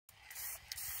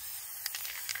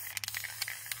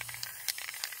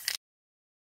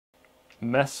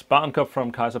Mads Barnkob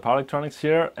from Kaizer Power Electronics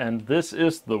here, and this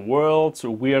is the world's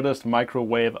weirdest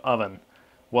microwave oven.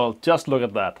 Well, just look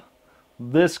at that.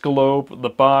 This globe,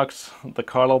 the box, the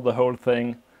color, the whole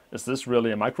thing. Is this really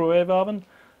a microwave oven?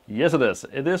 Yes it is.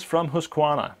 It is from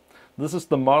Husqvarna. This is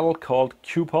the model called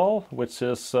Cupol, which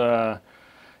is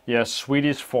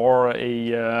Swedish for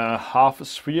a half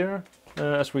sphere,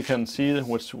 as we can see,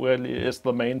 which really is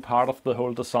the main part of the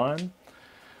whole design.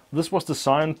 This was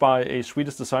designed by a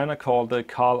Swedish designer called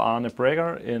Carl-Arne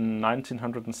Breger in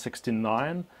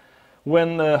 1969,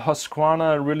 when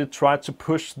Husqvarna really tried to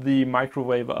push the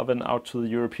microwave oven out to the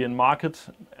European market,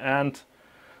 and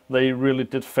they really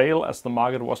did fail, as the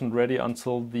market wasn't ready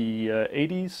until the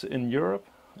 80s in Europe.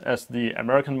 As the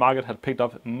American market had picked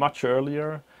up much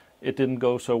earlier, it didn't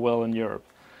go so well in Europe.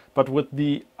 But with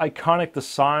the iconic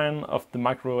design of the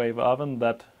microwave oven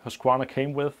that Husqvarna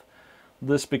came with,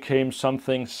 this became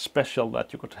something special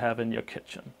that you could have in your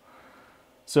kitchen.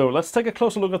 So let's take a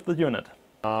closer look at the unit.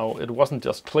 Now, it wasn't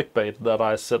just clickbait that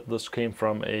I said this came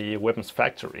from a weapons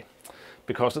factory,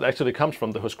 because it actually comes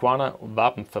from the Husqvarna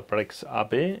Vapenfabriks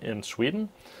AB in Sweden.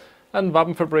 And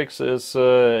Vapenfabriks is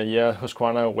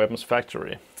Husqvarna weapons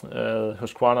factory.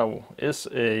 Husqvarna is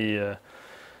a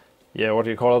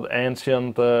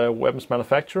ancient weapons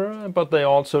manufacturer, but they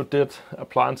also did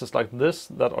appliances like this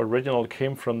that originally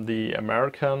came from the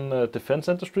American defense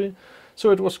industry.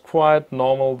 So it was quite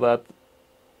normal that,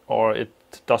 or it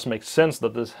does make sense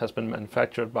that this has been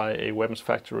manufactured by a weapons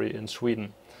factory in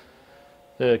Sweden,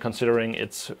 considering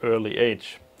its early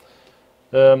age.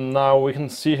 Now we can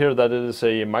see here that it is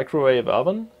a microwave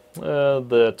oven,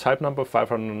 the type number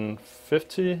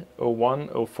 550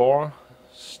 0104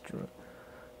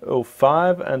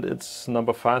 05, and it's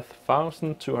number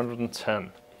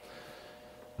 5210.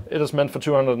 It is meant for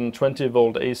 220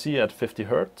 volt AC at 50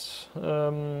 Hertz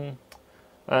and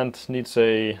needs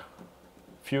a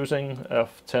fusing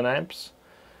of 10 amps.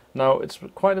 Now it's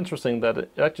quite interesting that it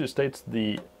actually states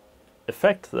the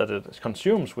effect that it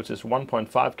consumes, which is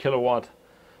 1.5 kilowatt,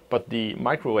 but the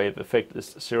microwave effect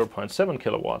is 0.7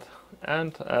 kilowatt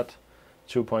and at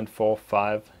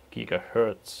 2.45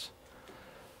 gigahertz.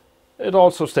 It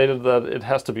also stated that it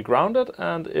has to be grounded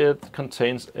and it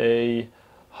contains a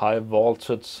high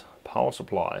voltage power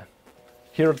supply.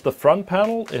 Here at the front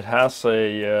panel it has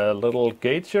a little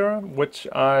gauge here, which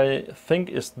I think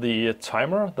is the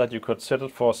timer that you could set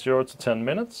it for 0 to 10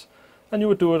 minutes, and you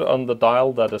would do it on the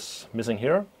dial that is missing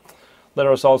here.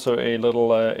 There is also a little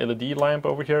LED lamp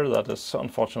over here that is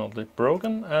unfortunately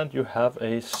broken, and you have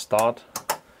a start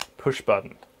push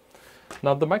button.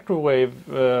 Now the microwave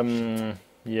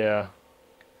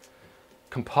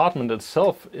compartment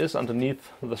itself is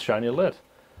underneath the shiny lid,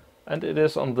 and it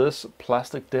is on this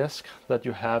plastic disc that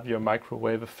you have your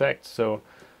microwave effect. So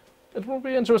it will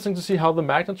be interesting to see how the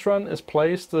magnetron is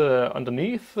placed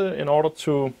underneath in order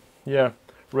to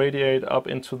radiate up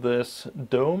into this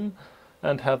dome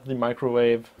and have the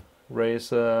microwave rays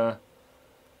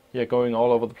going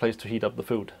all over the place to heat up the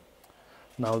food.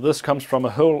 Now this comes from a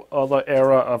whole other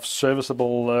era of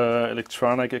serviceable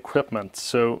electronic equipment.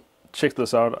 So check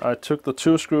this out. I took the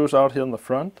two screws out here in the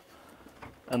front,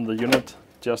 and the unit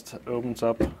just opens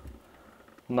up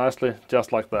nicely,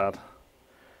 just like that.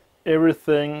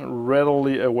 Everything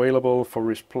readily available for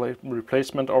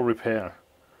replacement or repair.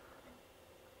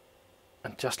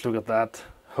 And just look at that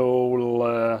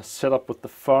whole setup with the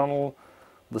funnel,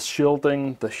 the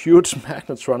shielding, the huge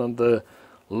magnetron, and the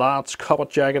large copper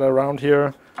jacket around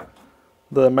here.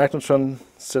 The magnetron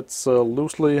sits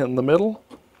loosely in the middle,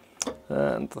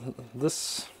 and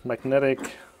this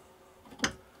magnetic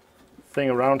thing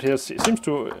around here seems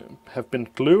to have been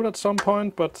glued at some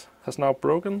point, but has now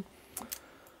broken.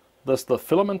 There's the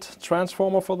filament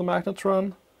transformer for the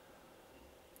magnetron.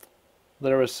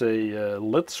 There is a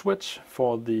lid switch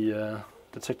for the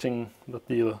detecting that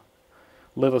the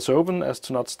lid is open as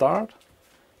to not start.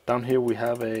 Down here we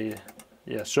have a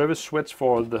service switch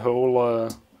for the whole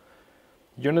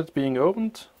unit being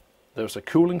opened. There's a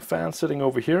cooling fan sitting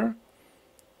over here.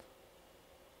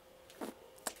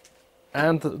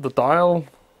 And the dial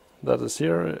that is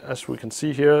here, as we can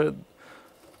see here,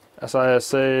 as I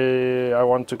say, I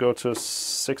want to go to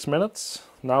 6 minutes.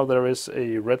 Now there is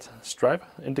a red stripe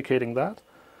indicating that.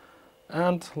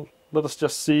 And let us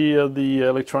just see the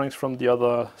electronics from the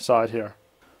other side here.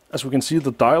 As we can see,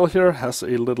 the dial here has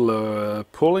a little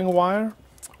pulling wire,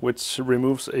 which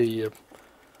removes a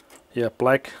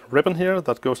black ribbon here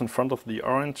that goes in front of the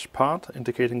orange part,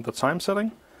 indicating the time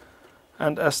setting.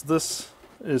 And as this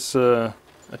is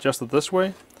adjusted this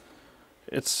way,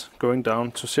 it's going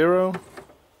down to 0.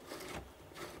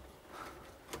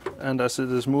 And as it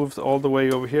is moved all the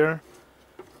way over here,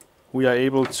 we are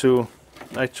able to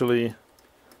actually,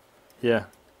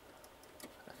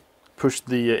 push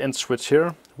the end switch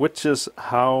here, which is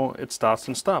how it starts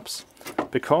and stops.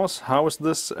 Because how is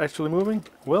this actually moving?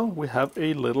 Well, we have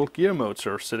a little gear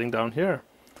motor sitting down here.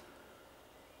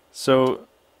 So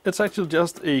it's actually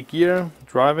just a gear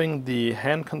driving the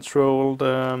hand-controlled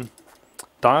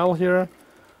dial here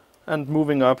and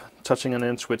moving up, touching an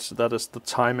end switch. That is the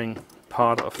timing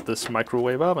part of this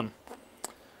microwave oven.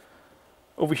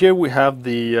 Over here we have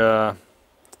the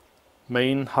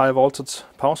main high voltage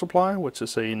power supply, which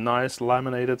is a nice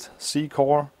laminated C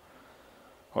core,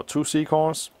 or 2 C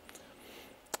cores.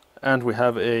 And we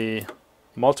have a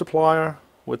multiplier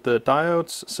with the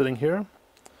diodes sitting here.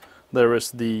 There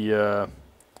is the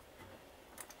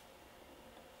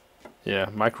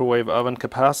microwave oven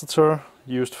capacitor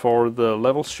used for the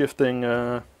level shifting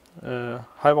high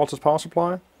voltage power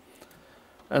supply.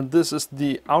 And this is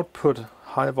the output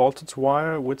high voltage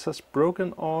wire, which has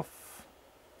broken off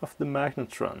of the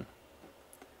Magnetron.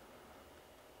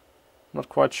 Not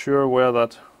quite sure where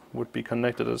that would be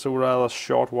connected. It's a rather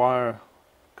short wire,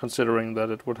 considering that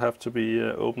it would have to be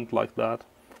opened like that.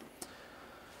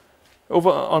 Over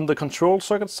on the control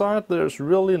circuit side, there's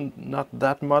really not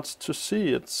that much to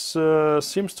see. It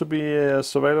seems to be a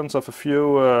surveillance of a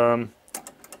few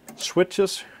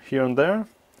switches here and there,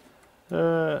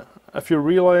 a few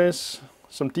relays,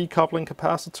 some decoupling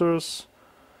capacitors,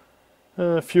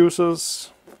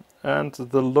 fuses, and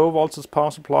the low voltage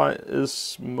power supply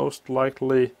is most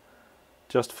likely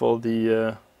just for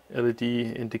the LED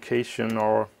indication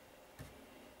or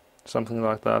something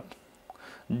like that.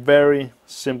 Very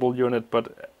simple unit,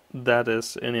 but that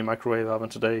is any microwave oven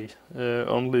today.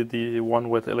 Only the one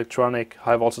with electronic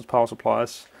high voltage power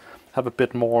supplies have a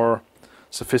bit more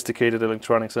sophisticated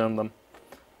electronics in them.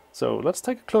 So let's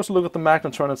take a closer look at the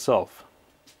Magnetron itself.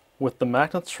 With the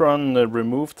Magnetron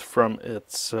removed from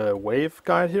its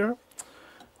waveguide here,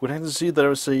 we can see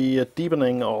there is a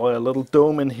deepening or a little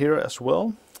dome in here as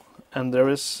well, and there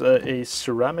is a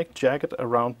ceramic jacket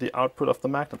around the output of the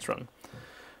Magnetron.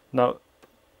 Now,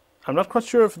 I'm not quite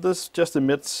sure if this just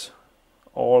emits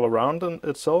all around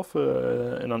itself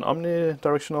in an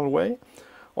omnidirectional way,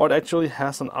 or it actually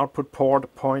has an output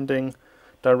port pointing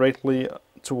directly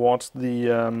towards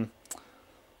the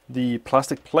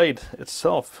plastic plate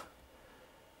itself.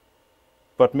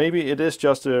 But maybe it is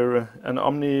just an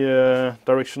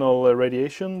omnidirectional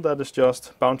radiation that is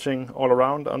just bouncing all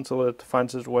around until it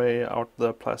finds its way out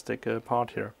the plastic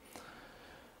part here.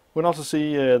 We can also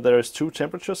see there is 2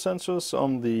 temperature sensors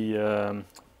on the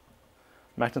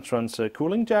Magnetron's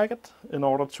cooling jacket in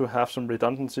order to have some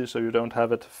redundancy, so you don't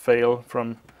have it fail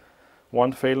from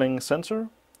one failing sensor.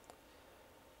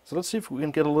 So let's see if we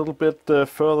can get a little bit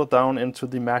further down into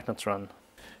the Magnetron.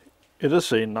 It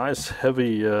is a nice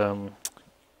heavy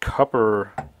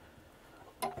copper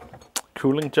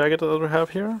cooling jacket that we have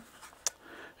here.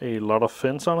 A lot of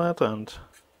fins on it and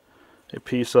a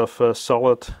piece of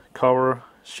solid cover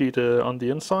sheet on the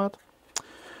inside.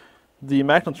 The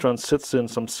Magnetron sits in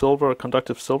some silver,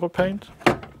 conductive silver paint.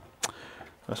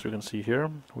 As you can see here,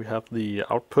 we have the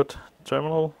output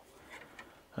terminal,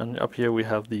 and up here we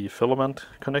have the filament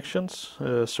connections,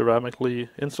 ceramically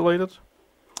insulated,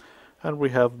 and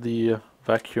we have the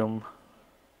vacuum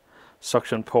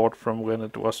suction port from when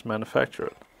it was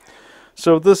manufactured.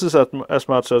 So this is as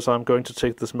much as I'm going to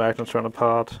take this Magnetron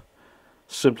apart,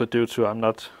 simply due to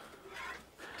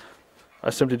I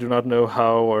simply do not know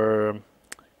how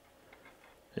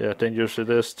dangerous it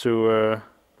is to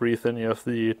breathe any of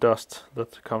the dust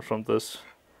that comes from this.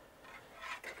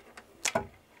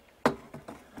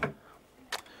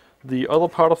 The other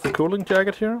part of the cooling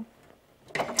jacket here,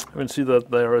 you can see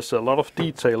that there is a lot of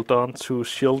detail done to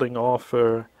shielding off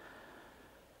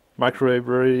microwave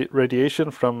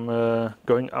radiation from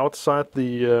going outside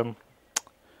the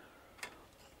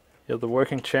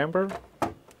working chamber.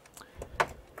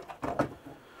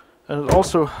 And it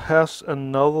also has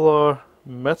another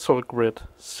metal grid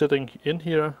sitting in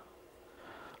here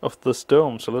of this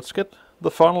dome. So let's get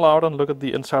the funnel out and look at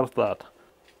the inside of that.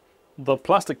 The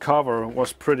plastic cover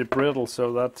was pretty brittle,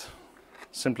 so that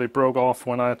simply broke off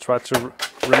when I tried to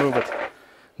remove it.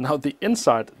 Now the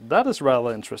inside, that is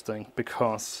rather interesting,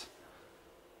 because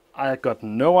I got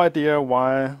no idea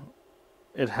why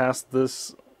it has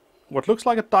this, what looks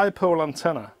like a dipole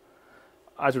antenna.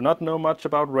 I do not know much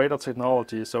about radar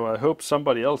technology, so I hope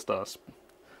somebody else does.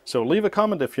 So leave a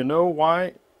comment if you know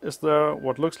why is there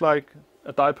what looks like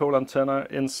a dipole antenna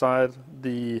inside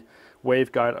the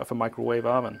waveguide of a microwave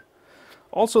oven.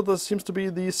 Also, there seems to be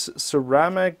these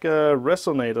ceramic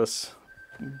resonators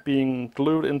being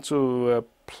glued into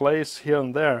place here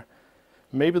and there.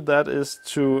 Maybe that is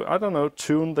to, I don't know,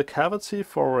 tune the cavity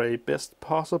for a best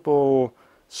possible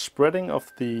spreading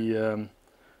of the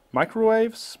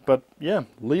microwaves. But yeah,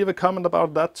 leave a comment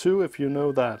about that too if you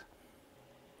know that.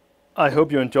 I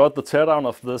hope you enjoyed the teardown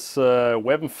of this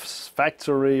Weapon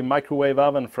Factory microwave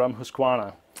oven from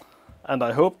Husqvarna. And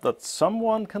I hope that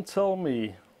someone can tell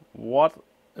me, what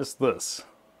is this?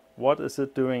 What is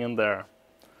it doing in there?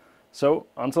 So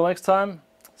until next time,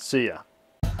 see ya.